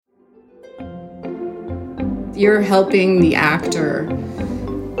You're helping the actor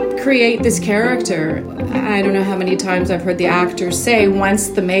create this character. I don't know how many times I've heard the actors say once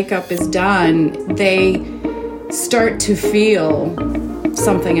the makeup is done, they start to feel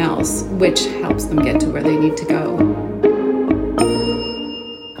something else, which helps them get to where they need to go.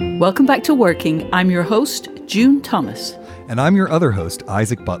 Welcome back to Working. I'm your host, June Thomas. And I'm your other host,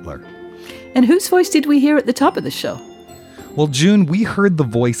 Isaac Butler. And whose voice did we hear at the top of the show? Well, June, we heard the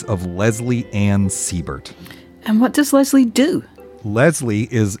voice of Leslie Ann Siebert. And what does Leslie do? Leslie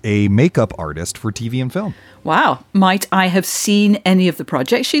is a makeup artist for TV and film. Wow. Might I have seen any of the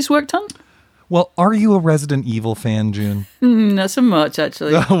projects she's worked on? Well, are you a Resident Evil fan, June? Not so much,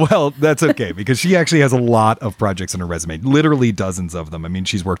 actually. Well, that's okay, because she actually has a lot of projects in her resume, literally dozens of them. I mean,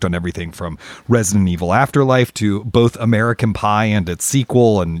 she's worked on everything from Resident Evil Afterlife to both American Pie and its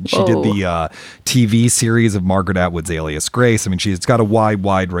sequel, and she did the TV series of Margaret Atwood's Alias Grace. I mean, she's got a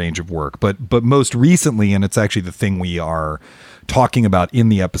wide range of work, but most recently, and it's actually the thing we are talking about in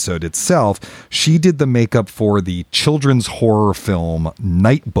the episode itself, she did the makeup for the children's horror film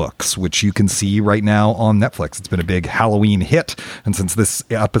Night Books, which you can see right now on Netflix. It's been a big Halloween hit, and since this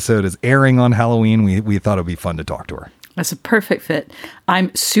episode is airing on Halloween, we thought it would be fun to talk to her. That's a perfect fit.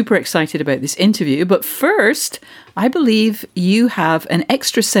 I'm super excited about this interview, but first, I believe you have an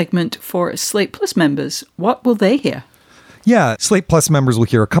extra segment for Slate Plus members. What will they hear? Yeah, Slate Plus members will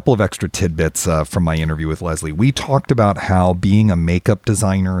hear a couple of extra tidbits from my interview with Leslie. We talked about how being a makeup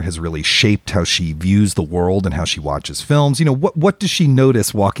designer has really shaped how she views the world and how she watches films. You know, what does she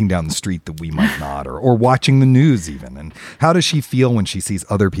notice walking down the street that we might not, or watching the news even? And how does she feel when she sees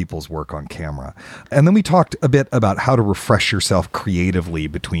other people's work on camera? And then we talked a bit about how to refresh yourself creatively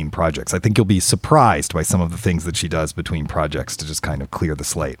between projects. I think you'll be surprised by some of the things that she does between projects to just kind of clear the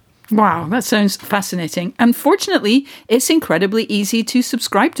slate. Wow, that sounds fascinating. And fortunately, it's incredibly easy to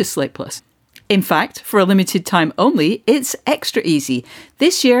subscribe to Slate Plus. In fact, for a limited time only, it's extra easy.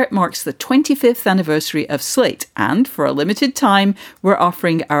 This year marks the 25th anniversary of Slate, and for a limited time, we're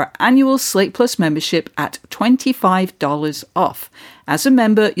offering our annual Slate Plus membership at $25 off. As a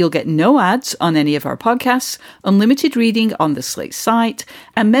member, you'll get no ads on any of our podcasts, unlimited reading on the Slate site,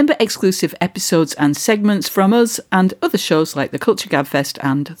 and member-exclusive episodes and segments from us and other shows like the Culture Gabfest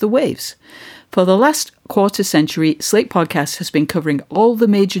and The Waves. For the last quarter century, Slate Podcast has been covering all the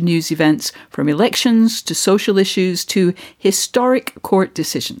major news events, from elections to social issues to historic court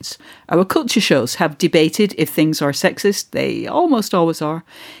decisions. Our culture shows have debated if things are sexist, they almost always are,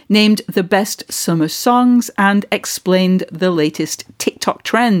 named the best summer songs, and explained the latest TikTok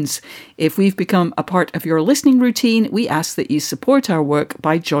trends. If we've become a part of your listening routine, we ask that you support our work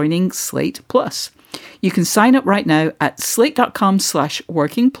by joining Slate Plus. You can sign up right now at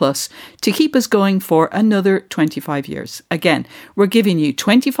slate.com/workingplus to keep us going for another 25 years. Again, we're giving you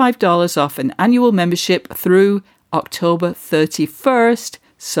 $25 off an annual membership through October 31st,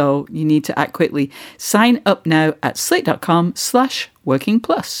 so you need to act quickly. Sign up now at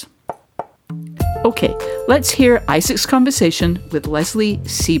slate.com/workingplus. Okay, let's hear Isaac's conversation with Leslie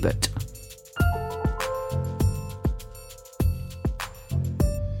Siebert.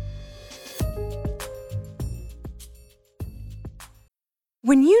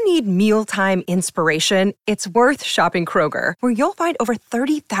 When you need mealtime inspiration, it's worth shopping Kroger, where you'll find over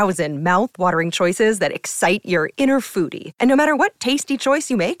 30,000 mouth-watering choices that excite your inner foodie. And no matter what tasty choice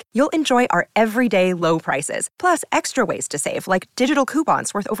you make, you'll enjoy our everyday low prices, plus extra ways to save, like digital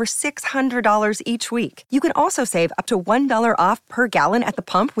coupons worth over $600 each week. You can also save up to $1 off per gallon at the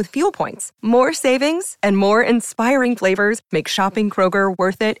pump with fuel points. More savings and more inspiring flavors make shopping Kroger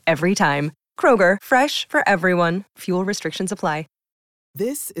worth it every time. Kroger, fresh for everyone. Fuel restrictions apply.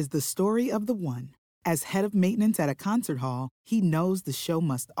 This is the story of the one. As head of maintenance at a concert hall, he knows the show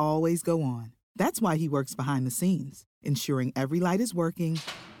must always go on. That's why he works behind the scenes, ensuring every light is working,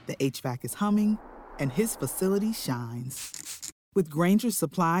 the HVAC is humming, and his facility shines. With Grainger's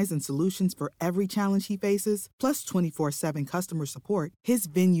supplies and solutions for every challenge he faces, plus 24/7 customer support, his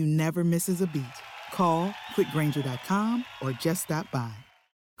venue never misses a beat. Call quickgrainger.com or just stop by.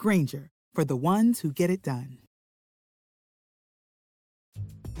 Grainger, for the ones who get it done.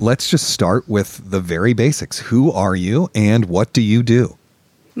 Let's just start with the very basics. Who are you and what do you do?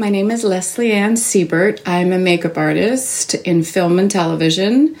 My name is Leslie Ann Siebert. I'm a makeup artist in film and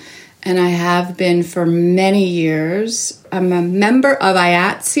television, and I have been for many years. I'm a member of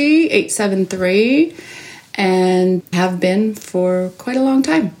IATSE 873 and have been for quite a long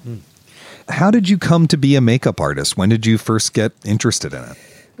time. How did you come to be a makeup artist? When did you first get interested in it?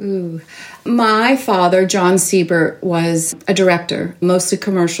 My father, John Siebert, was a director, mostly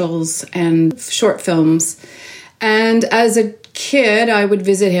commercials and short films. And as a kid, I would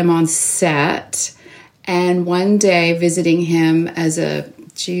visit him on set. And one day, visiting him as a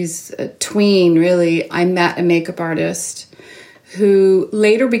tween, really, I met a makeup artist who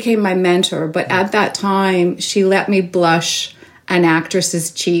later became my mentor. But at that time, she let me blush an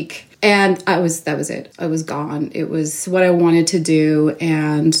actress's cheek. And that was it. I was gone. It was what I wanted to do.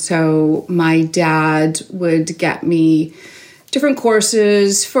 And so my dad would get me different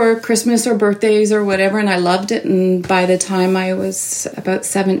courses for Christmas or birthdays or whatever, and I loved it. And by the time I was about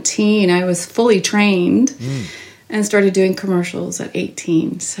 17, I was fully trained and started doing commercials at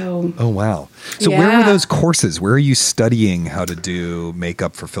 18. So, oh, wow. So where were those courses? Where are you studying how to do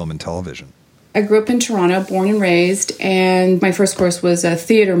makeup for film and television? I grew up in Toronto, born and raised, and my first course was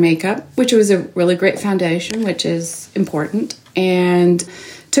theater makeup, which was a really great foundation, which is important. And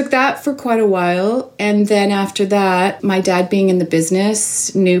took that for quite a while. And then after that, my dad being in the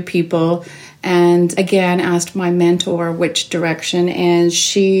business, knew people, and again asked my mentor which direction. And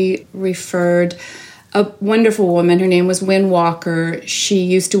she referred a wonderful woman. Her name was Wynne Walker. She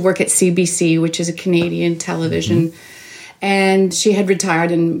used to work at CBC, which is a Canadian television. And she had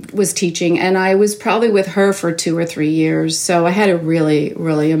retired and was teaching. And I was probably with her for 2 or 3 years. So I had a really,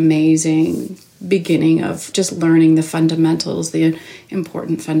 really amazing beginning of just learning the fundamentals, the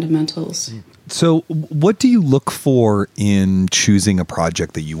important fundamentals. So what do you look for in choosing a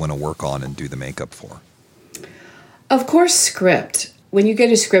project that you want to work on and do the makeup for? Of course, script. When you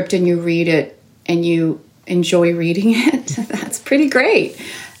get a script and you read it and you enjoy reading it, that's pretty great.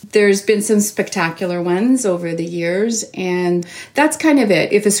 There's been some spectacular ones over the years, and that's kind of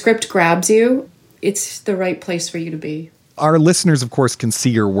it. If a script grabs you, it's the right place for you to be. Our listeners, of course, can see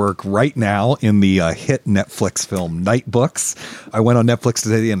your work right now in the hit Netflix film Night Books. I went on Netflix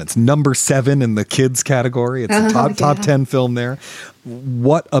today, and it's number 7 in the kids category. It's a top 10 film there.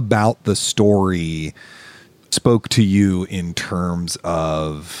 What about the story spoke to you in terms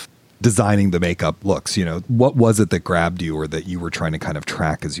of designing the makeup looks? You know, what was it that grabbed you or that you were trying to kind of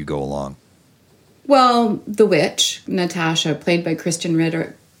track as you go along? Well, the witch, Natasha, played by Kristen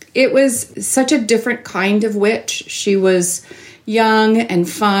Ritter. It was such a different kind of witch. She was young and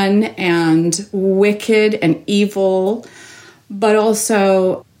fun and wicked and evil, but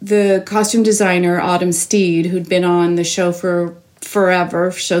also the costume designer, Autumn Steed, who'd been on the show for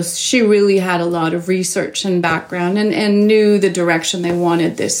forever. So she really had a lot of research and background and knew the direction they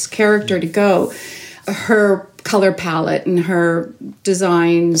wanted this character to go. Her color palette and her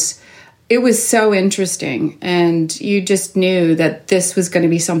designs, it was so interesting, and you just knew that this was going to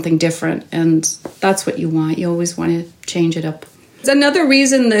be something different, and that's what you want. You always want to change it up. Another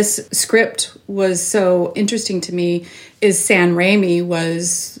reason this script was so interesting to me is Sam Raimi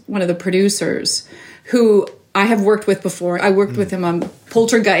was one of the producers who I have worked with before. I worked with him on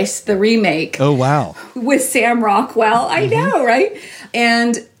Poltergeist, the remake. Oh, wow. With Sam Rockwell. I know, right?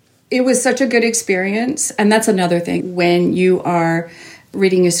 And it was such a good experience, and that's another thing. When you are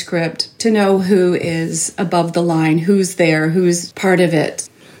reading a script, to know who is above the line, who's there, who's part of it.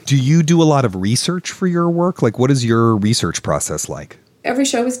 Do you do a lot of research for your work? Like, what is your research process like? Every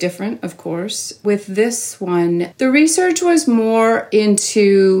show is different, of course. With this one, the research was more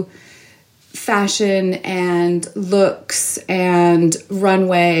into fashion and looks and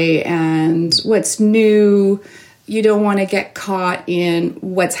runway and what's new. You don't want to get caught in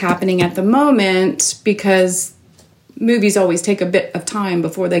what's happening at the moment because movies always take a bit of time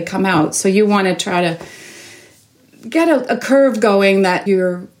before they come out. So you want to try to get a curve going that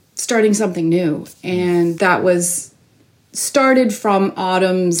you're starting something new. And that was started from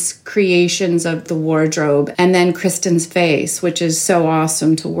Autumn's creations of the wardrobe and then Kristen's face, which is so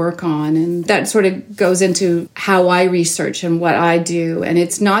awesome to work on. And that sort of goes into how I research and what I do. And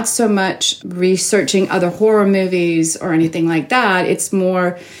it's not so much researching other horror movies or anything like that. It's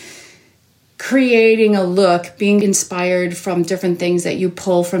more creating a look, being inspired from different things that you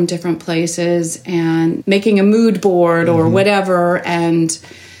pull from different places and making a mood board or whatever and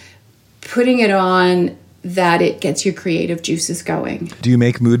putting it on that it gets your creative juices going. Do you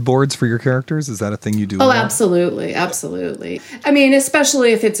make mood boards for your characters? Is that a thing you do? Oh, absolutely. Absolutely. I mean,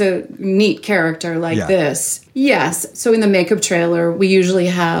 especially if it's a neat character like this. Yes. So in the makeup trailer, we usually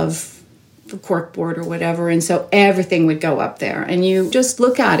have a cork board or whatever. And so everything would go up there and you just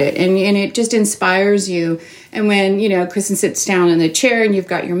look at it and it just inspires you. And when, you know, Kristen sits down in the chair and you've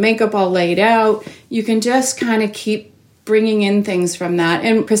got your makeup all laid out, you can just kind of keep bringing in things from that.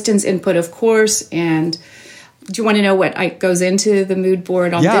 And Kristen's input, of course. And do you want to know what goes into the mood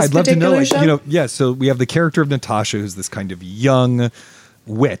board on this particular show? You know, yeah. So we have the character of Natasha, who's this kind of young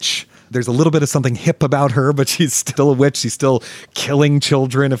witch. There's a little bit of something hip about her, but she's still a witch. She's still killing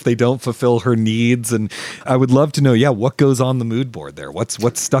children if they don't fulfill her needs. And I would love to know, what goes on the mood board there?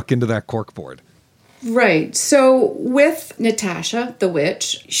 What's stuck into that cork board? Right. So with Natasha, the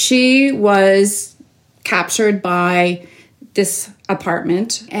witch, she was captured by this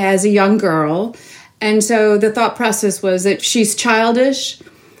apartment as a young girl. And so the thought process was that she's childish.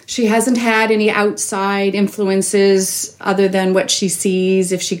 She hasn't had any outside influences other than what she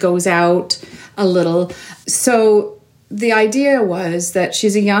sees if she goes out a little. So the idea was that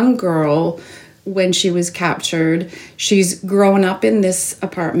she's a young girl when she was captured. She's grown up in this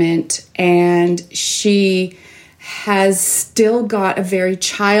apartment and she has still got a very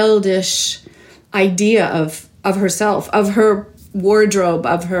childish idea of herself, of her wardrobe,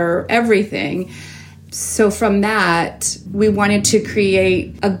 of her everything. So from that, we wanted to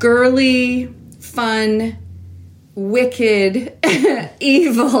create a girly, fun, wicked,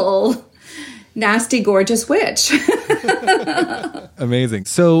 evil, nasty, gorgeous witch. Amazing.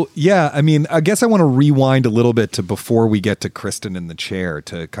 So, yeah, I mean, I guess I want to rewind a little bit to before we get to Kristen in the chair,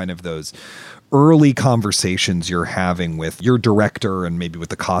 to kind of those early conversations you're having with your director and maybe with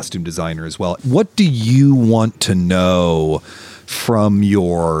the costume designer as well. What do you want to know from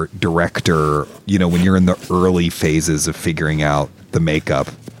your director, you know, when you're in the early phases of figuring out the makeup?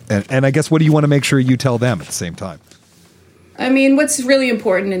 And I guess, what do you want to make sure you tell them at the same time? I mean, what's really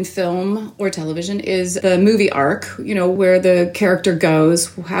important in film or television is the movie arc, you know, where the character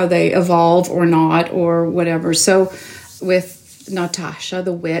goes, how they evolve or not, or whatever. So with Natasha,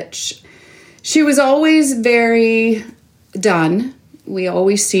 the witch, she was always very done. We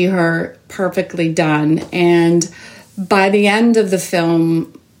always see her perfectly done. And by the end of the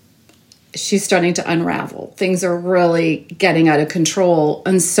film, she's starting to unravel. Things are really getting out of control.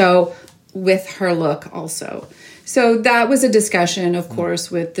 And so with her look also. So that was a discussion, of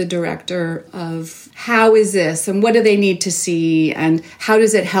course, with the director of how is this and what do they need to see and how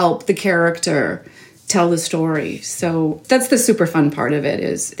does it help the character tell the story. So that's the super fun part of it,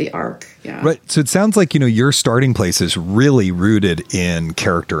 is the arc. Yeah. Right. So it sounds like, you know, your starting place is really rooted in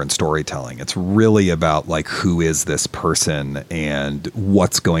character and storytelling. It's really about like, who is this person and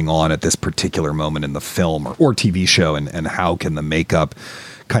what's going on at this particular moment in the film or TV show, and how can the makeup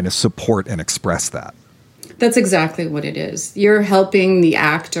kind of support and express that. That's exactly what it is. You're helping the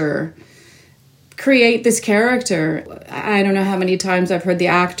actor create this character. I don't know how many times I've heard the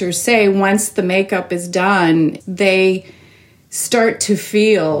actors say once the makeup is done, they start to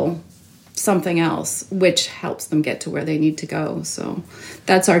feel something else, which helps them get to where they need to go. So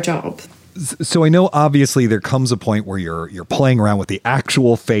that's our job. So I know obviously there comes a point where you're playing around with the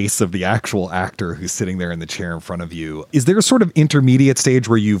actual face of the actual actor who's sitting there in the chair in front of you. Is there a sort of intermediate stage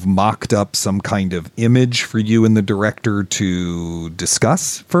where you've mocked up some kind of image for you and the director to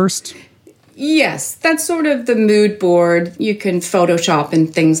discuss first? Yes, that's sort of the mood board. You can Photoshop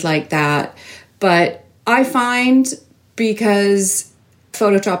and things like that. But I find, because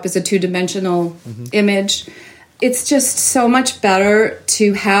Photoshop is a two-dimensional image, it's just so much better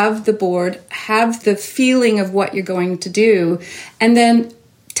to have the board, have the feeling of what you're going to do, and then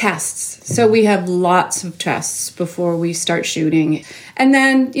tests. So we have lots of tests before we start shooting. And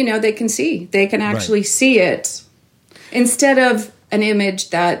then, you know, they can actually see it instead of an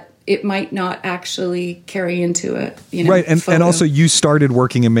image that it might not actually carry into it. You know, right. And also you started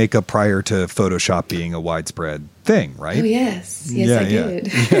working in makeup prior to Photoshop being a widespread thing, right? Oh, yes. Yes, I did.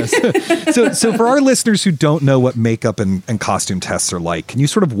 Yes. So for our listeners who don't know what makeup and costume tests are like, can you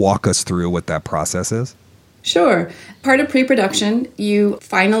sort of walk us through what that process is? Sure. Part of pre-production, you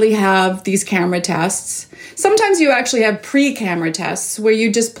finally have these camera tests. Sometimes you actually have pre-camera tests where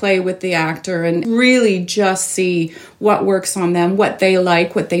you just play with the actor and really just see what works on them, what they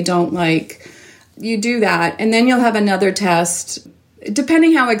like, what they don't like. You do that. And then you'll have another test,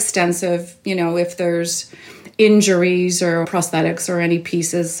 depending how extensive, you know, if there's injuries or prosthetics or any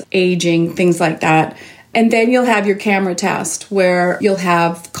pieces, aging, things like that. And then you'll have your camera test where you'll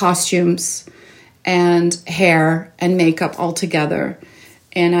have costumes and hair and makeup all together.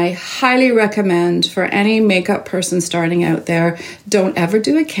 And I highly recommend for any makeup person starting out there, don't ever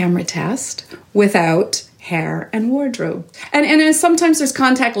do a camera test without hair and wardrobe. And sometimes there's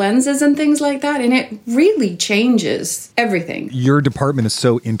contact lenses and things like that, and it really changes everything. Your department is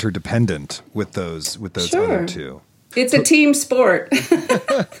so interdependent with those other two. It's a team sport.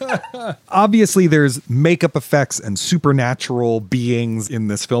 Obviously, there's makeup effects and supernatural beings in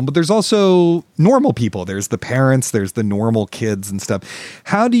this film, but there's also normal people. There's the parents, there's the normal kids and stuff.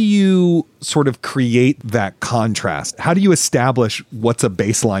 How do you sort of create that contrast? How do you establish what's a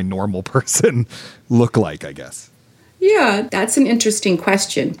baseline normal person look like, I guess? Yeah, that's an interesting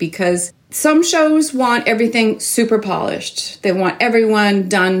question, because some shows want everything super polished. They want everyone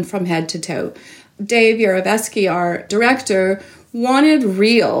done from head to toe. Dave Yarovesky, our director, wanted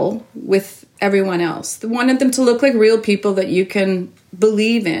real with everyone else. We wanted them to look like real people that you can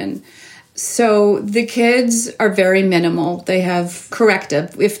believe in. So the kids are very minimal. They have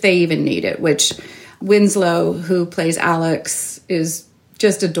corrective if they even need it, which Winslow, who plays Alex, is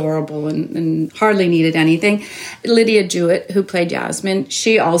just adorable and hardly needed anything. Lydia Jewett, who played Yasmin,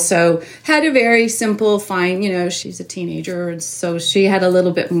 she also had a very simple, fine, she's a teenager, and so she had a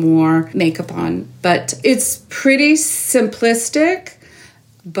little bit more makeup on. But it's pretty simplistic,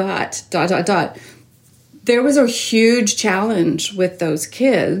 but ... There was a huge challenge with those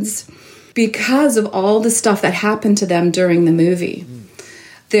kids because of all the stuff that happened to them during the movie.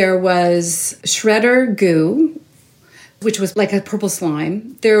 There was shredder goo, which was like a purple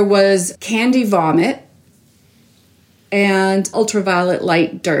slime. There was candy vomit and ultraviolet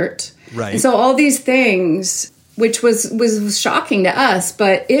light dirt. Right. And so all these things, which was shocking to us,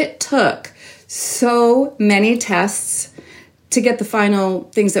 but it took so many tests to get the final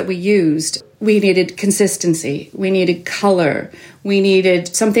things that we used. We needed consistency. We needed color. We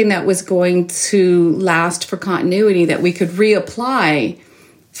needed something that was going to last for continuity that we could reapply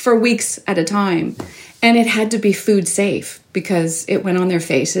for weeks at a time. And it had to be food safe because it went on their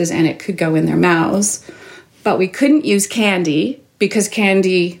faces and it could go in their mouths. But we couldn't use candy because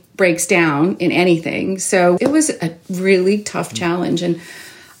candy breaks down in anything. So it was a really tough challenge. And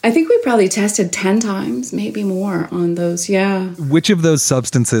I think we probably tested 10 times, maybe more on those. Yeah. Which of those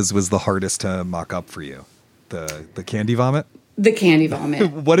substances was the hardest to mock up for you? The candy vomit? The candy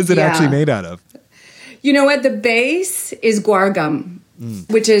vomit. What is it actually made out of? You know what? The base is guar gum,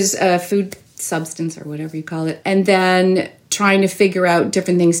 which is a food substance or whatever you call it. And then trying to figure out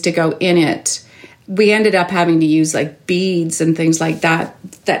different things to go in it. We ended up having to use like beads and things like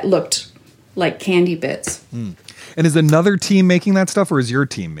that looked like candy bits. And is another team making that stuff, or is your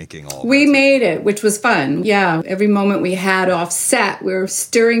team making all of We that? made it, which was fun. Yeah. Every moment we had off set, we were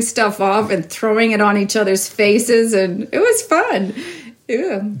stirring stuff off and throwing it on each other's faces, and it was fun.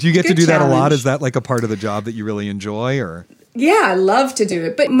 Yeah. Do you get to Good do that a lot? challenge. Is that like a part of the job that you really enjoy, or? Yeah, I love to do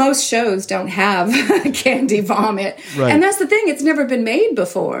it, but most shows don't have candy vomit. Right. And that's the thing, it's never been made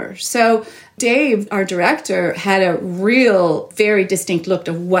before. So Dave, our director, had a real, very distinct look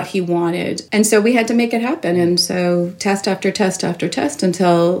of what he wanted. And so we had to make it happen. And so test after test after test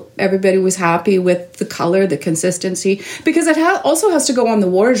until everybody was happy with the color, the consistency, because it also has to go on the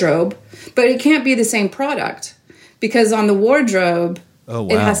wardrobe, but it can't be the same product because on the wardrobe, Oh,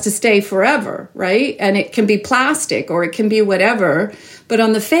 wow. it has to stay forever, right? And it can be plastic or it can be whatever. But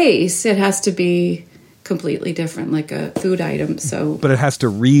on the face, it has to be completely different, like a food item. So, But it has to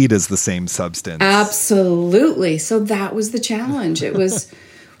read as the same substance. absolutely. So that was the challenge. It was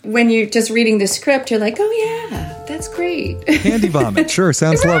when you're just reading the script, you're like, oh, yeah, that's great. Candy vomit. Sure.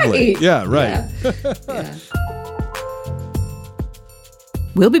 Sounds lovely. Right. Yeah, right. Yeah.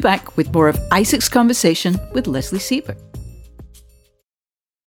 We'll be back with more of Isaac's conversation with Leslie Siebert.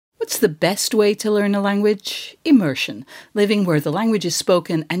 What's the best way to learn a language? Immersion, living where the language is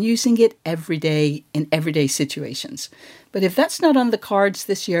spoken and using it every day in everyday situations. But if that's not on the cards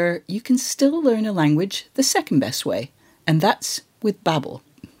this year, you can still learn a language the second best way, and that's with Babbel.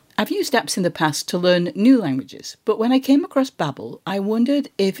 I've used apps in the past to learn new languages, but when I came across Babbel, I wondered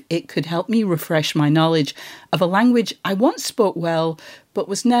if it could help me refresh my knowledge of a language I once spoke well, but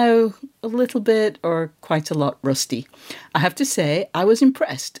was now a little bit or quite a lot rusty. I have to say, I was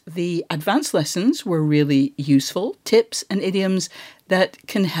impressed. The advanced lessons were really useful, tips and idioms that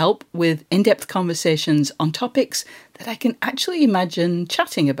can help with in-depth conversations on topics that I can actually imagine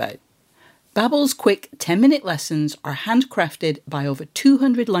chatting about. Babbel's quick 10-minute lessons are handcrafted by over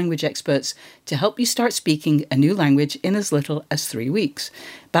 200 language experts to help you start speaking a new language in as little as 3 weeks.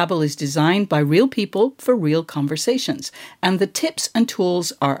 Babbel is designed by real people for real conversations, and the tips and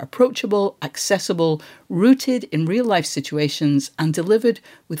tools are approachable, accessible, rooted in real-life situations, and delivered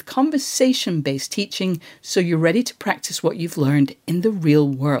with conversation-based teaching so you're ready to practice what you've learned in the real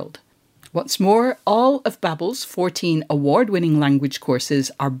world. What's more, all of Babbel's 14 award-winning language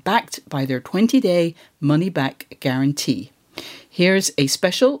courses are backed by their 20-day money-back guarantee. Here's a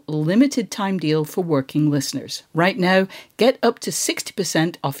special limited-time deal for working listeners. Right now, get up to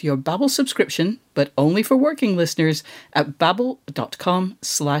 60% off your Babbel subscription, but only for working listeners at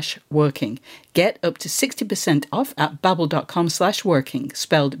babbel.com/working. Get up to 60% off at babbel.com/working,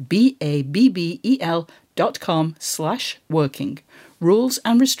 spelled BABBEL.com/working. Rules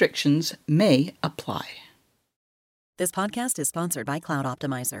and restrictions may apply. This podcast is sponsored by Cloud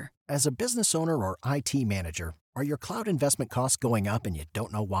Optimizer. As a business owner or IT manager, are your cloud investment costs going up and you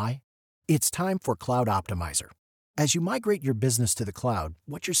don't know why? It's time for Cloud Optimizer. As you migrate your business to the cloud,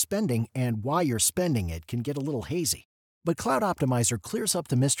 what you're spending and why you're spending it can get a little hazy. But Cloud Optimizer clears up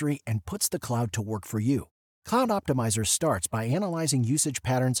the mystery and puts the cloud to work for you. Cloud Optimizer starts by analyzing usage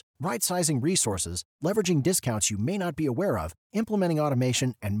patterns, right-sizing resources, leveraging discounts you may not be aware of, implementing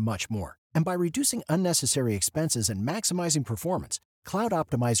automation, and much more. And by reducing unnecessary expenses and maximizing performance, Cloud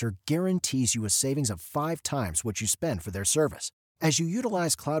Optimizer guarantees you a savings of 5 times what you spend for their service. As you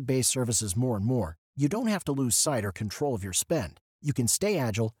utilize cloud-based services more and more, you don't have to lose sight or control of your spend. You can stay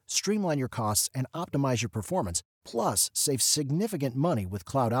agile, streamline your costs, and optimize your performance, plus save significant money with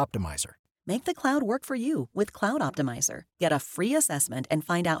Cloud Optimizer. Make the cloud work for you with Cloud Optimizer. Get a free assessment and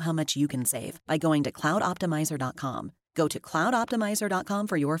find out how much you can save by going to cloudoptimizer.com. Go to cloudoptimizer.com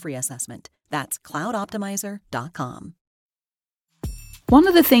for your free assessment. That's cloudoptimizer.com. One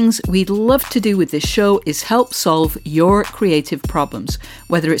of the things we'd love to do with this show is help solve your creative problems,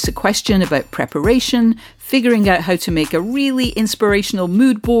 whether it's a question about preparation, figuring out how to make a really inspirational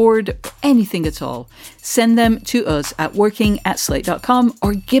mood board, or anything at all. Send them to us at working@slate.com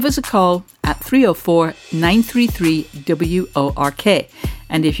or give us a call at 304-933-WORK.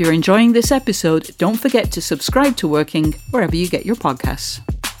 And if you're enjoying this episode, don't forget to subscribe to Working wherever you get your podcasts.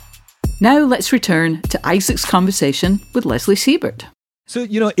 Now let's return to Isaac's conversation with Leslie Siebert. So,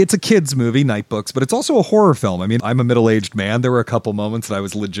 it's a kid's movie, Night Books, but it's also a horror film. I mean, I'm a middle-aged man. There were a couple moments that I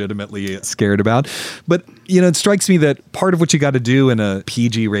was legitimately scared about. But, it strikes me that part of what you got to do in a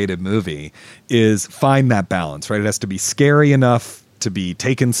PG-rated movie is find that balance, right? It has to be scary enough to be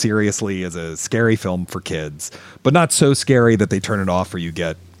taken seriously as a scary film for kids, but not so scary that they turn it off or you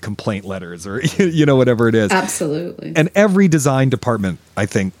get complaint letters or, whatever it is. Absolutely. And every design department, I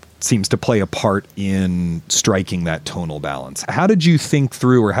think, seems to play a part in striking that tonal balance. How did you think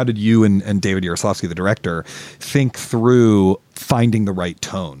through, or how did you and David Yaroslavsky, the director, think through finding the right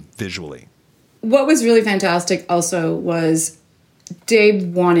tone visually? What was really fantastic also was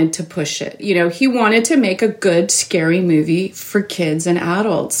Dave wanted to push it. He wanted to make a good, scary movie for kids and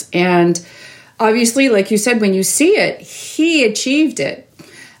adults. And obviously, like you said, when you see it, he achieved it.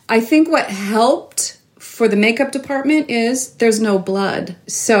 I think what helped for the makeup department is there's no blood.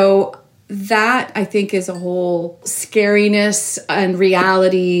 So that, I think, is a whole scariness and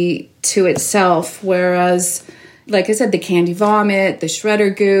reality to itself. Whereas, like I said, the candy vomit, the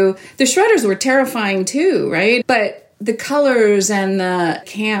shredder goo, the shredders were terrifying too, right? But the colors and the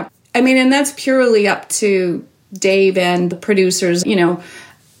camp, and that's purely up to Dave and the producers,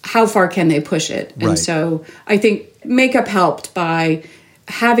 how far can they push it? Right. And so I think makeup helped by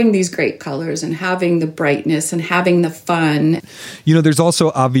having these great colors and having the brightness and having the fun. There's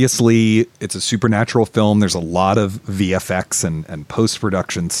also, obviously, it's a supernatural film. There's a lot of VFX and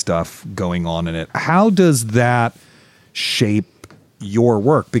post-production stuff going on in it. How does that shape your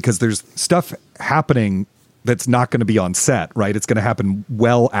work? Because there's stuff happening that's not going to be on set, right? It's going to happen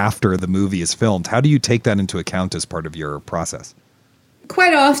well after the movie is filmed. How do you take that into account as part of your process?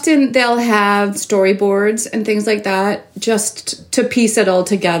 Quite often they'll have storyboards and things like that just to piece it all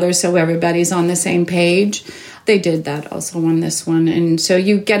together so everybody's on the same page. They did that also on this one. And so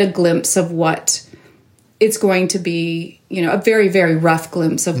you get a glimpse of what it's going to be, a very, very rough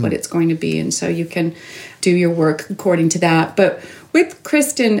glimpse of what it's going to be. And so you can do your work according to that. But with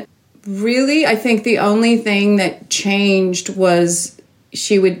Kristen, really, I think the only thing that changed was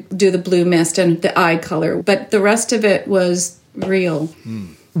she would do the blue mist and the eye color. But the rest of it was real.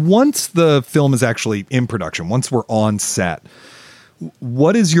 Once the film is actually in production, once we're on set,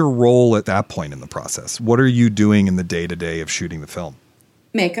 what is your role at that point in the process? What are you doing in the day-to-day of shooting the film?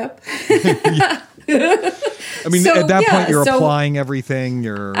 Makeup. At that point, you're applying everything.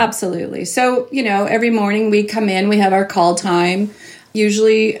 Absolutely. So, every morning we come in, we have our call time,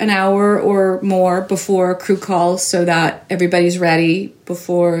 usually an hour or more before crew call so that everybody's ready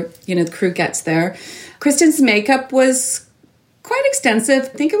before, the crew gets there. Kristen's makeup was quite extensive. I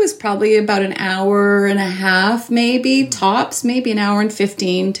think it was probably about an hour and a half, maybe, tops, maybe an hour and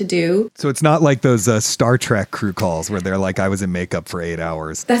 15 to do. So it's not like those Star Trek crew calls where they're like, I was in makeup for 8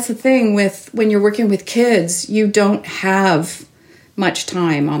 hours. That's the thing with when you're working with kids, you don't have much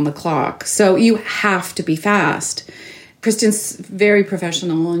time on the clock. So you have to be fast. Kristen's very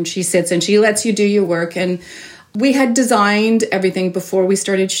professional and she sits and she lets you do your work. And we had designed everything before we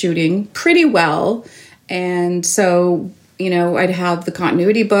started shooting pretty well. And so I'd have the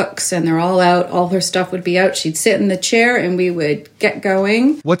continuity books and they're all out. All her stuff would be out. She'd sit in the chair and we would get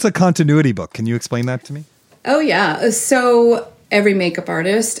going. What's a continuity book? Can you explain that to me? Oh, yeah. So every makeup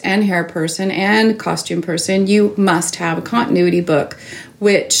artist and hair person and costume person, you must have a continuity book,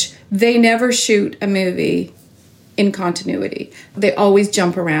 which they never shoot a movie in continuity. They always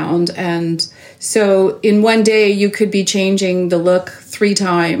jump around. And so in one day, you could be changing the look 3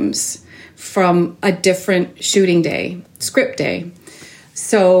 times from a different shooting day, script day.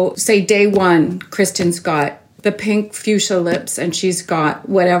 So say day one, Kristen's got the pink fuchsia lips and she's got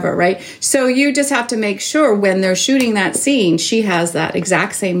whatever, right? So you just have to make sure when they're shooting that scene, she has that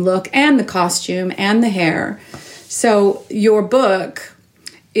exact same look and the costume and the hair. So your book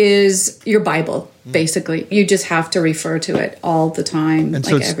is your Bible, basically. You just have to refer to it all the time, and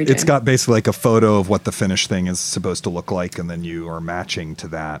like so every day. It's got basically like a photo of what the finished thing is supposed to look like, and then you are matching to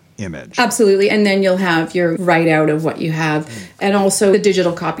that image. Absolutely. And then you'll have your write-out of what you have. And also the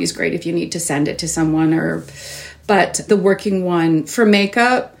digital copy is great if you need to send it to someone. But the working one for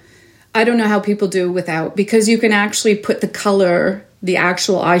makeup, I don't know how people do without, because you can actually put the color, the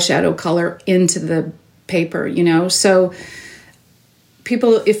actual eyeshadow color into the paper, So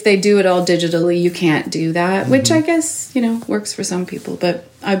people, if they do it all digitally, you can't do that, which I guess, works for some people. But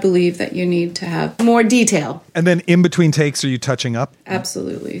I believe that you need to have more detail. And then in between takes, are you touching up?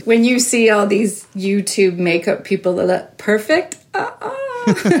 Absolutely. When you see all these YouTube makeup people that look perfect,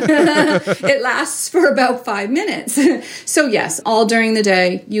 it lasts for about 5 minutes. So yes, all during the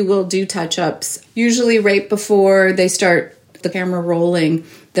day, you will do touch-ups. Usually right before they start the camera rolling,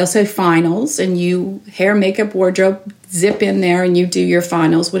 they'll say finals, and you hair, makeup, wardrobe, zip in there and you do your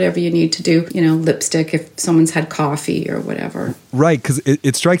finals, whatever you need to do, lipstick if someone's had coffee or whatever. Right, because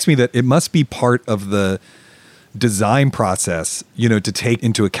it strikes me that it must be part of the design process, to take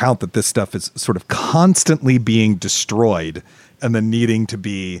into account that this stuff is sort of constantly being destroyed and then needing to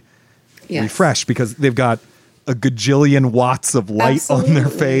be refreshed because they've got a gajillion watts of light on their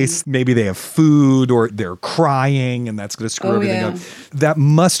face. Maybe they have food or they're crying and that's going to screw everything up. That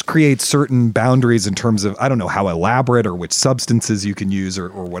must create certain boundaries in terms of, I don't know, how elaborate or which substances you can use or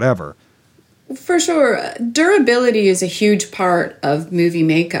whatever. For sure. Durability is a huge part of movie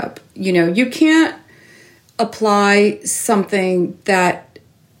makeup. You can't apply something that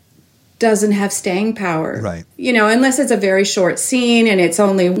doesn't have staying power. Right. Unless it's a very short scene and it's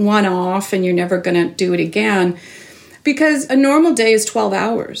only one off and you're never going to do it again. Because a normal day is 12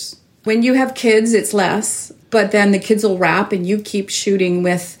 hours. When you have kids, it's less. But then the kids will wrap and you keep shooting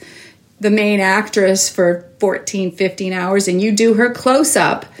with the main actress for 14, 15 hours and you do her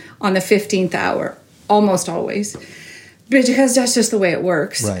close-up on the 15th hour. Almost always. Because that's just the way it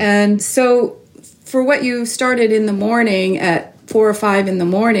works. Right. And so for what you started in the morning at 4 or 5 in the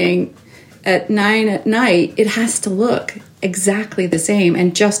morning, at 9 at night, it has to look exactly the same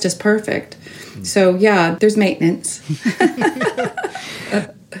and just as perfect. So, yeah, there's maintenance.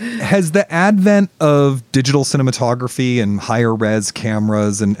 Has the advent of digital cinematography and higher res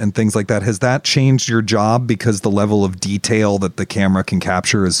cameras and things like that, has that changed your job because the level of detail that the camera can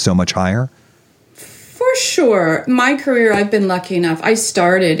capture is so much higher? For sure. My career, I've been lucky enough. I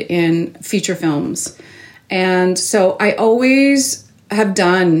started in feature films. And so I always have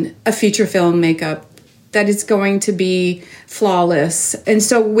done a feature film makeup that is going to be flawless. And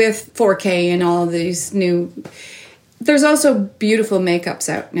so with 4K and all of these there's also beautiful makeups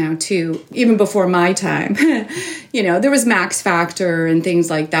out now too, even before my time. There was Max Factor and things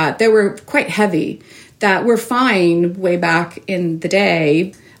like that. They were quite heavy that were fine way back in the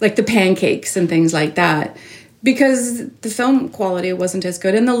day, like the pancakes and things like that. Because the film quality wasn't as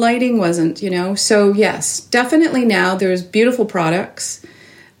good and the lighting wasn't, So yes, definitely now there's beautiful products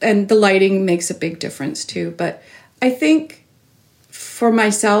and the lighting makes a big difference too. But I think for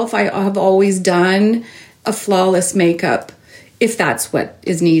myself, I have always done a flawless makeup if that's what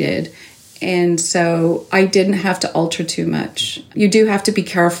is needed. And so I didn't have to alter too much. You do have to be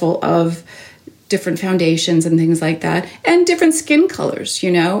careful of different foundations and things like that, and different skin colors,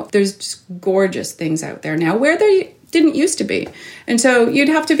 There's just gorgeous things out there now where they didn't used to be. And so you'd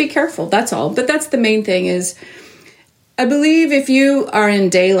have to be careful, that's all. But that's the main thing is, I believe if you are in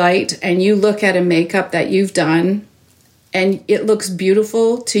daylight and you look at a makeup that you've done and it looks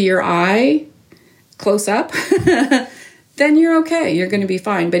beautiful to your eye, close up, then you're okay, you're going to be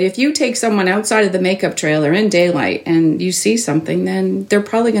fine. But if you take someone outside of the makeup trailer in daylight and you see something, then they're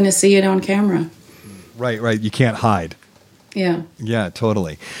probably going to see it on camera. Right. You can't hide. Yeah. Yeah,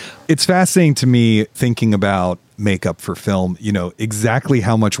 totally. It's fascinating to me thinking about makeup for film, exactly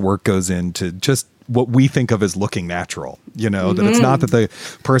how much work goes into just what we think of as looking natural, that it's not that the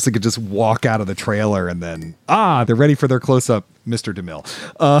person could just walk out of the trailer and then, they're ready for their close-up Mr.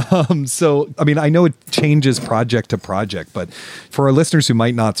 DeMille. So, I know it changes project to project, but for our listeners who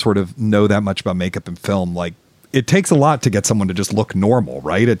might not sort of know that much about makeup and film, like, it takes a lot to get someone to just look normal,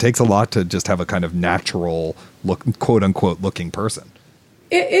 right? It takes a lot to just have a kind of natural look, quote unquote, looking person.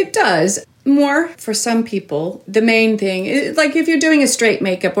 It does. More for some people. The main thing, like if you're doing a straight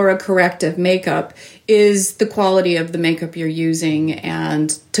makeup or a corrective makeup, is the quality of the makeup you're using and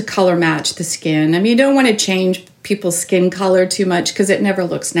to color match the skin. I mean, you don't want to change people's skin color too much because it never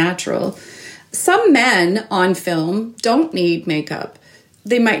looks natural. Some men on film don't need makeup.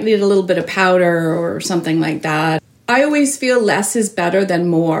 They might need a little bit of powder or something like that. I always feel less is better than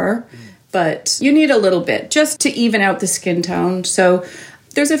more, but you need a little bit just to even out the skin tone. So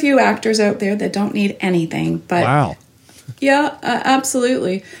there's a few actors out there that don't need anything. But wow. Yeah,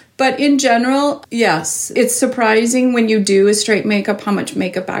 absolutely. But in general, yes, it's surprising when you do a straight makeup how much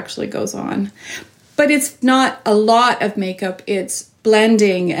makeup actually goes on. But it's not a lot of makeup. It's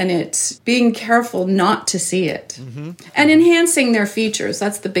blending and it's being careful not to see it. And enhancing their features.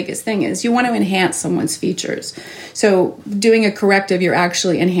 That's the biggest thing is you want to enhance someone's features. So doing a corrective, you're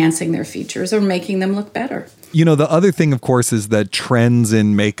actually enhancing their features or making them look better. You know, the other thing, of course, is that trends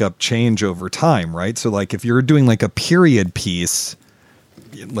in makeup change over time, right? So like if you're doing like a period piece,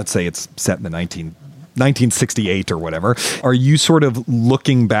 let's say it's set in the 1968 or whatever, are you sort of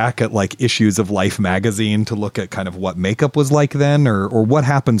looking back at like issues of Life magazine to look at kind of what makeup was like then? Or what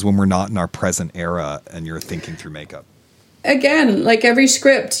happens when we're not in our present era and you're thinking through makeup? Again, like every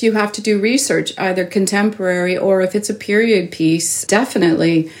script, you have to do research, either contemporary or if it's a period piece,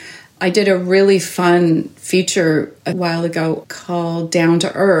 definitely. I did a really fun feature a while ago called Down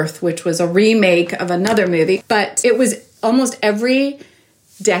to Earth, which was a remake of another movie. But it was almost every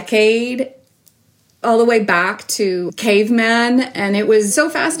decade, all the way back to caveman. And it was so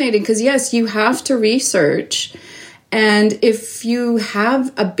fascinating because, yes, you have to research. And if you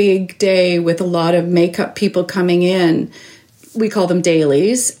have a big day with a lot of makeup people coming in, we call them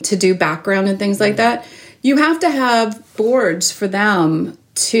dailies, to do background and things like that, you have to have boards for them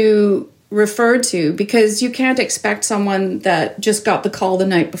to refer to, because you can't expect someone that just got the call the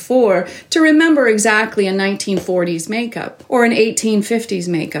night before to remember exactly a 1940s makeup or an 1850s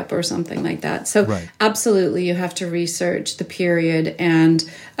makeup or something like that. So Absolutely, you have to research the period. And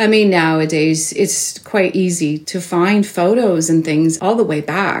I mean, nowadays it's quite easy to find photos and things all the way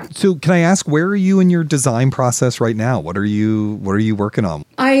back. So can I ask, where are you in your design process right now? What are you working on?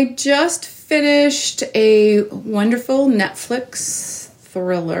 I just finished a wonderful Netflix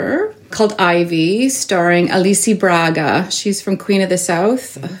thriller called Ivy, starring Alicia Braga. She's from Queen of the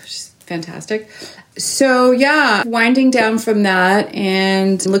South. Oh, she's fantastic. So yeah, winding down from that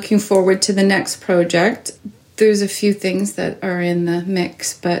and looking forward to the next project. There's a few things that are in the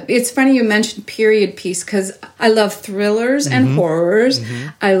mix, but it's funny you mentioned period piece because I love thrillers and horrors.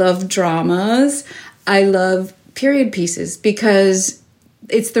 I love dramas. I love period pieces because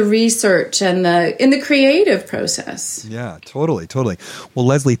it's the research and in the creative process. Yeah, totally. Well,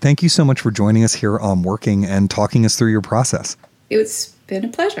 Leslie, thank you so much for joining us here on Working and talking us through your process. It's been a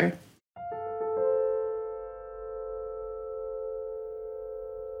pleasure.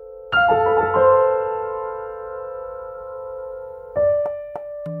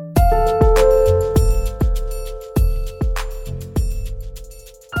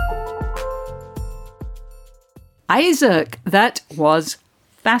 Isaac, that was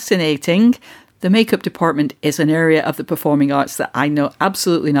fascinating. The makeup department is an area of the performing arts that I know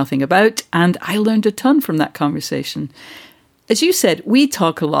absolutely nothing about, and I learned a ton from that conversation. As you said, we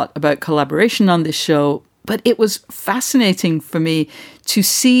talk a lot about collaboration on this show, but it was fascinating for me to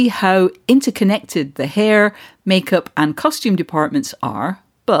see how interconnected the hair, makeup, and costume departments are,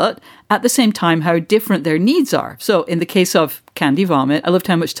 but at the same time, how different their needs are. So in the case of Candy Vomit, I loved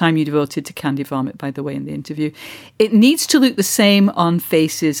how much time you devoted to Candy Vomit, by the way, in the interview. It needs to look the same on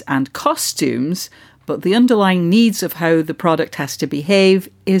faces and costumes, but the underlying needs of how the product has to behave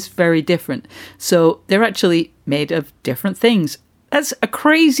is very different. So they're actually made of different things. That's a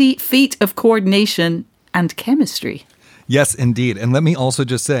crazy feat of coordination and chemistry. Yes, indeed. And let me also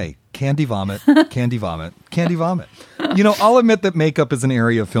just say, Candy Vomit, Candy Vomit, Candy Vomit. You know, I'll admit that makeup is an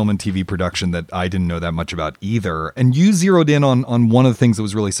area of film and TV production that I didn't know that much about either. And you zeroed in on one of the things that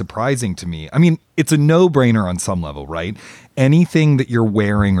was really surprising to me. I mean, it's a no-brainer on some level, right? Anything that you're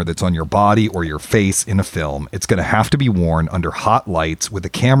wearing or that's on your body or your face in a film, it's going to have to be worn under hot lights with a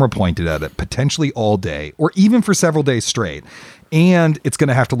camera pointed at it, potentially all day or even for several days straight. And it's going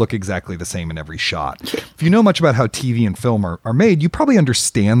to have to look exactly the same in every shot. If you know much about how TV and film are made, you probably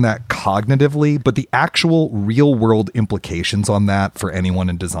understand that cognitively, but the actual real world implications on that for anyone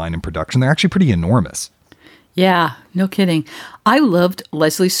in design and production, they're actually pretty enormous. Yeah, no kidding. I loved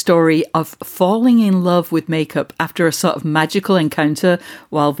Leslie's story of falling in love with makeup after a sort of magical encounter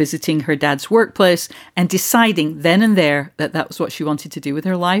while visiting her dad's workplace and deciding then and there that that was what she wanted to do with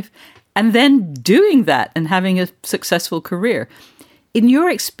her life. And then doing that and having a successful career. In your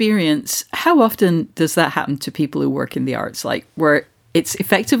experience, how often does that happen to people who work in the arts? Like, where it's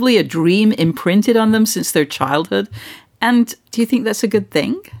effectively a dream imprinted on them since their childhood. And do you think that's a good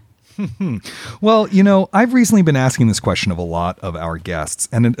thing? Well, I've recently been asking this question of a lot of our guests,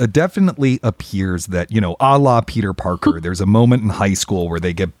 and it definitely appears that, a la Peter Parker, there's a moment in high school where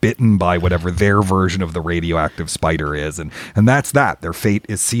they get bitten by whatever their version of the radioactive spider is, and that's that. Their fate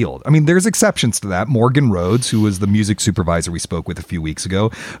is sealed. I mean, there's exceptions to that. Morgan Rhodes, who was the music supervisor we spoke with a few weeks ago,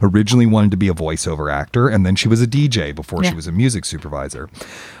 originally wanted to be a voiceover actor, and then she was a DJ before she was a music supervisor.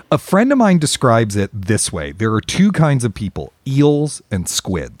 A friend of mine describes it this way. There are two kinds of people, eels and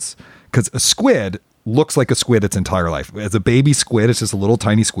squids. Because a squid looks like a squid its entire life. As a baby squid, it's just a little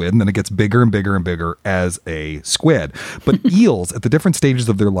tiny squid, and then it gets bigger and bigger and bigger as a squid. But eels, at the different stages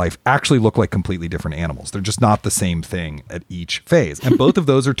of their life, actually look like completely different animals. They're just not the same thing at each phase. And both of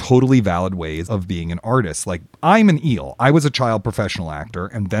those are totally valid ways of being an artist. Like, I'm an eel. I was a child professional actor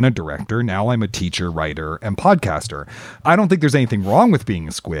and then a director. Now I'm a teacher, writer, and podcaster. I don't think there's anything wrong with being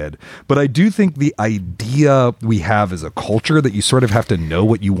a squid, but I do think the idea we have as a culture that you sort of have to know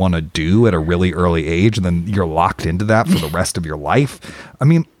what you want to do at a really early age, and then you're locked into that for the rest of your life. I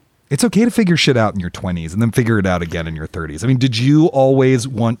mean, it's okay to figure shit out in your 20s and then figure it out again in your 30s. I mean, did you always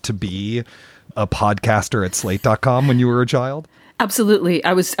want to be a podcaster at Slate.com when you were a child? Absolutely.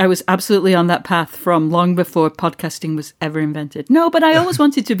 I was absolutely on that path from long before podcasting was ever invented. No, but I always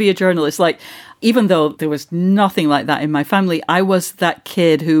wanted to be a journalist. Like, even though there was nothing like that in my family, I was that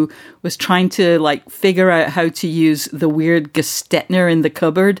kid who was trying to figure out how to use the weird Gestetner in the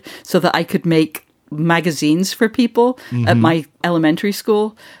cupboard so that I could make magazines for people at my elementary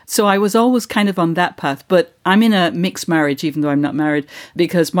school. So I was always kind of on that path, but I'm in a mixed marriage, even though I'm not married,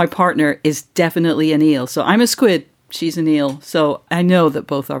 because my partner is definitely an eel. So I'm a squid, she's an eel. So I know that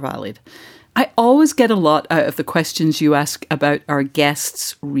both are valid. I always get a lot out of the questions you ask about our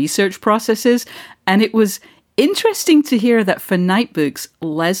guests' research processes. And it was interesting to hear that for Night Books,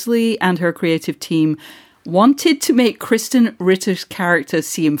 Leslie and her creative team wanted to make Krysten Ritter's character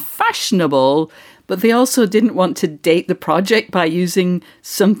seem fashionable, but they also didn't want to date the project by using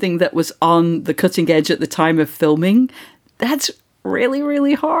something that was on the cutting edge at the time of filming. That's really,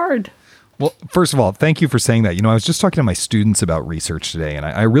 really hard. Well, first of all, thank you for saying that. I was just talking to my students about research today, and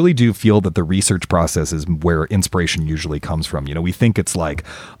I really do feel that the research process is where inspiration usually comes from. We think it's like,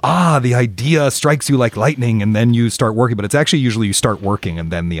 the idea strikes you like lightning, and then you start working, but it's actually usually you start working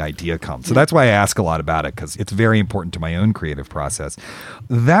and then the idea comes. So that's why I ask a lot about it, because it's very important to my own creative process.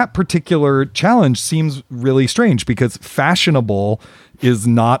 That particular challenge seems really strange because fashionable is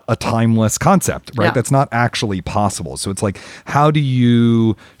not a timeless concept, right? Yeah. That's not actually possible. So it's like, how do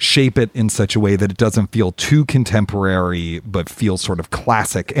you shape it in such a way that it doesn't feel too contemporary, but feels sort of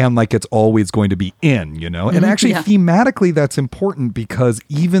classic and like it's always going to be in, And actually, thematically, that's important because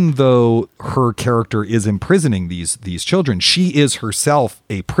even though her character is imprisoning these children, she is herself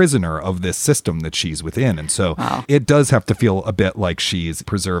a prisoner of this system that she's within. And so it does have to feel a bit like she's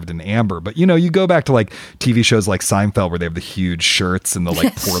preserved in amber. But, you go back to TV shows like Seinfeld where they have the huge shirts and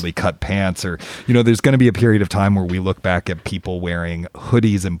the poorly cut pants, or there's going to be a period of time where we look back at people wearing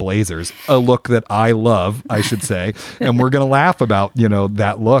hoodies and blazers, a look that I love, I should say, and we're going to laugh about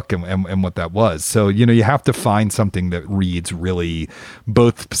that look and what that was. So you have to find something that reads really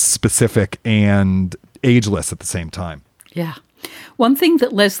both specific and ageless at the same time. Yeah. One thing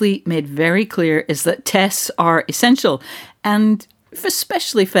that Leslie made very clear is that tests are essential, and for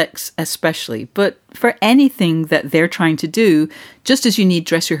special effects especially, but for anything that they're trying to do, just as you need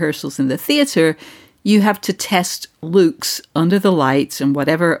dress rehearsals in the theatre, you have to test looks under the lights and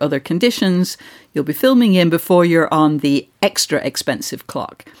whatever other conditions you'll be filming in before you're on the extra expensive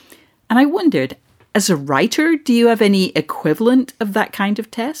clock. And I wondered, as a writer, do you have any equivalent of that kind of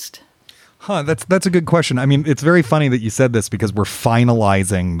test? That's a good question. I mean, it's very funny that you said this because we're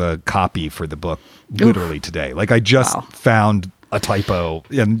finalizing the copy for the book literally today. I just found a typo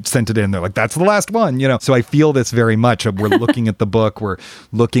and sent it in. They're like, that's the last one, So I feel this very much. We're looking at the book. We're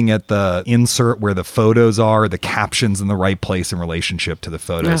looking at the insert where the photos are, the captions in the right place in relationship to the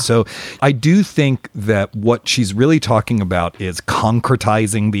photos. Yeah. So I do think that what she's really talking about is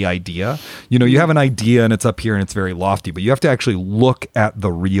concretizing the idea. You have an idea and it's up here and it's very lofty, but you have to actually look at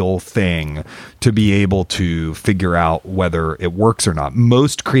the real thing to be able to figure out whether it works or not.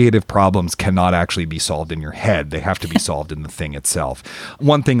 Most creative problems cannot actually be solved in your head. They have to be solved in the thing itself.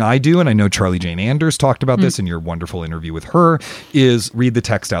 One thing I do, and I know Charlie Jane Anders talked about this in your wonderful interview with her, is read the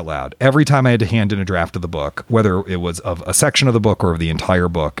text out loud. Every time I had to hand in a draft of the book, whether it was of a section of the book or of the entire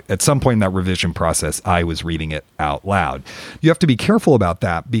book, at some point in that revision process, I was reading it out loud. You have to be careful about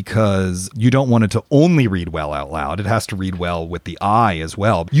that because you don't want it to only read well out loud. It has to read well with the eye as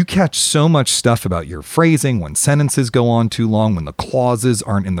well. You catch so much stuff about your phrasing when sentences go on too long, when the clauses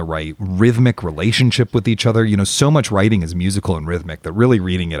aren't in the right rhythmic relationship with each other. You know, so much writing is musical and rhythmic that really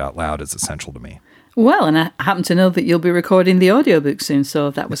reading it out loud is essential to me. Well, and I happen to know that you'll be recording the audiobook soon,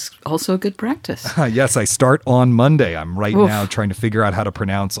 so that was also good practice. Yes, I start on Monday. I'm now trying to figure out how to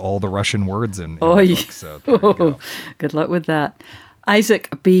pronounce all the Russian words in the book. So good luck with that.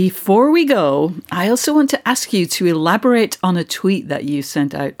 Isaac, before we go, I also want to ask you to elaborate on a tweet that you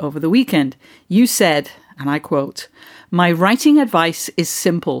sent out over the weekend. You said, and I quote, "My writing advice is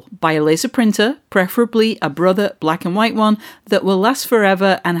simple. Buy a laser printer, preferably a Brother black and white one that will last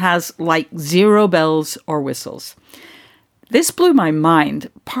forever and has like zero bells or whistles." This blew my mind,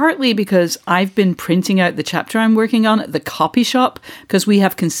 partly because I've been printing out the chapter I'm working on at the copy shop because we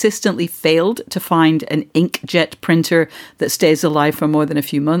have consistently failed to find an inkjet printer that stays alive for more than a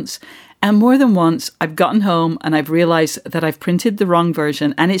few months. And more than once, I've gotten home and I've realized that I've printed the wrong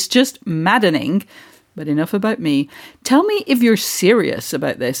version, and it's just maddening. But enough about me. Tell me if you're serious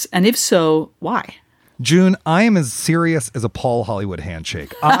about this, and if so, why? June, I am as serious as a Paul Hollywood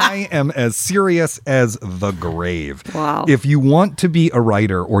handshake. I am as serious as the grave. Wow. If you want to be a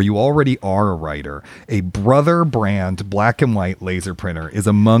writer, or you already are a writer, a Brother brand black and white laser printer is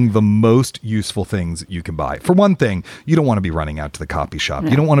among the most useful things you can buy. For one thing, you don't want to be running out to the copy shop.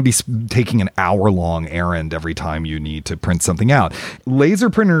 You don't want to be taking an hour-long errand every time you need to print something out. Laser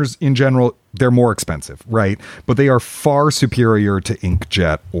printers in general, they're more expensive, right? But they are far superior to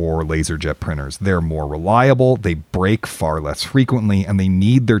inkjet or laserjet printers. They're more reliable, they break far less frequently, and they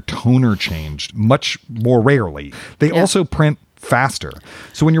need their toner changed much more rarely. They also print faster.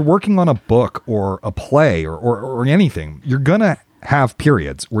 So when you're working on a book or a play or anything, you're going to have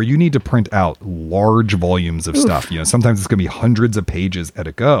periods where you need to print out large volumes of stuff. You know, sometimes it's going to be hundreds of pages at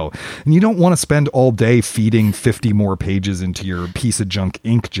a go. And you don't want to spend all day feeding 50 more pages into your piece of junk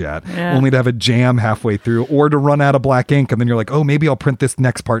inkjet, only to have a jam halfway through or to run out of black ink. And then you're like, oh, maybe I'll print this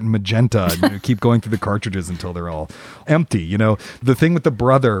next part in magenta and keep going through the cartridges until they're all empty. You know, the thing with the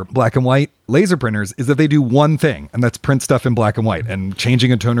Brother black and white laser printers is that they do one thing, and that's print stuff in black and white. And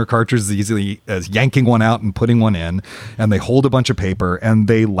changing a toner cartridge is easily as yanking one out and putting one in, and they hold a bunch of paper and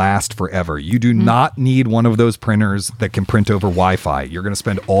they last forever. You do not need one of those printers that can print over Wi-Fi. You're going to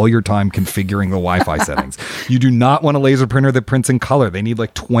spend all your time configuring the Wi-Fi settings. You do not want a laser printer that prints in color. They need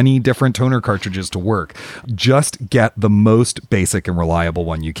like 20 different toner cartridges to work. Just get the most basic and reliable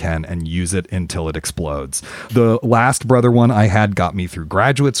one you can and use it until it explodes. The last Brother one I had got me through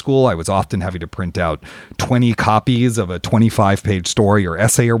graduate school. I was often having to print out 20 copies of a 25-page story or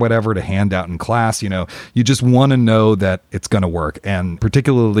essay or whatever to hand out in class. You know, you just want to know that it's going to work. And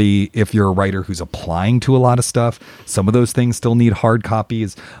particularly if you're a writer who's applying to a lot of stuff, some of those things still need hard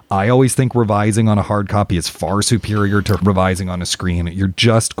copies. I always think revising on a hard copy is far superior to revising on a screen. You're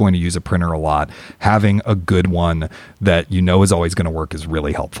just going to use a printer a lot. Having a good one that you know is always going to work is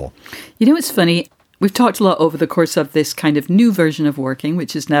really helpful. You know, it's funny. We've talked a lot over the course of this kind of new version of working,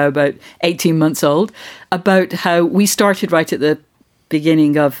 which is now about 18 months old, about how we started right at the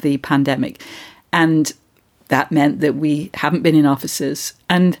beginning of the pandemic. And that meant that we haven't been in offices.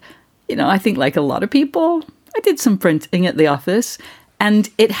 And, you know, I think like a lot of people, I did some printing at the office. And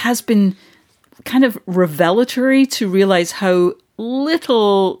it has been kind of revelatory to realize how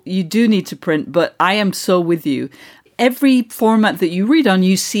little you do need to print. But I am so with you. Every format that you read on,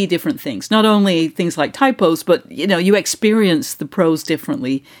 you see different things. Not only things like typos, but, you know, you experience the prose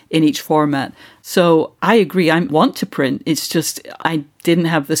differently in each format. So I agree. I want to print. It's just I didn't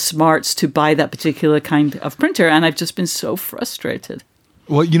have the smarts to buy that particular kind of printer, and I've just been so frustrated.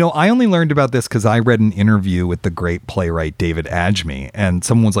 Well, you know, I only learned about this because I read an interview with the great playwright David Adjemi, and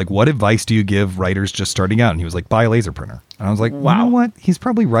someone was like, what advice do you give writers just starting out? And he was like, buy a laser printer. And I was like, wow, you know what? He's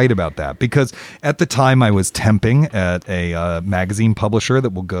probably right about that. Because at the time I was temping at a magazine publisher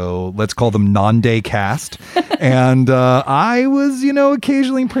that will go, let's call them non-day cast. And I was, you know,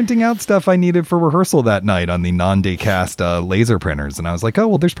 occasionally printing out stuff I needed for rehearsal that night on the non-day cast laser printers. And I was like, oh,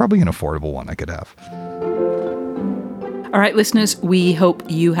 well, there's probably an affordable one I could have. All right, listeners, we hope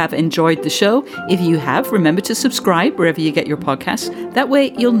you have enjoyed the show. If you have, remember to subscribe wherever you get your podcasts. That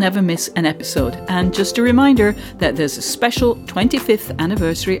way, you'll never miss an episode. And just a reminder that there's a special 25th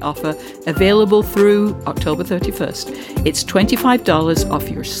anniversary offer available through October 31st. It's $25 off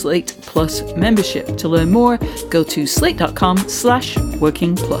your Slate Plus membership. To learn more, go to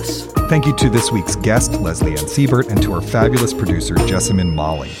slate.com/workingplus. Thank you to this week's guest, Leslie Ann Siebert, and to our fabulous producer, Jessamine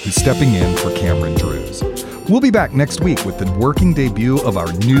Molly, who's stepping in for Cameron Drews. We'll be back next week with the working debut of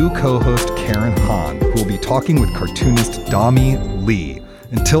our new co-host, Karen Hahn, who will be talking with cartoonist Dami Lee.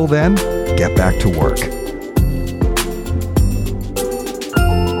 Until then, get back to work.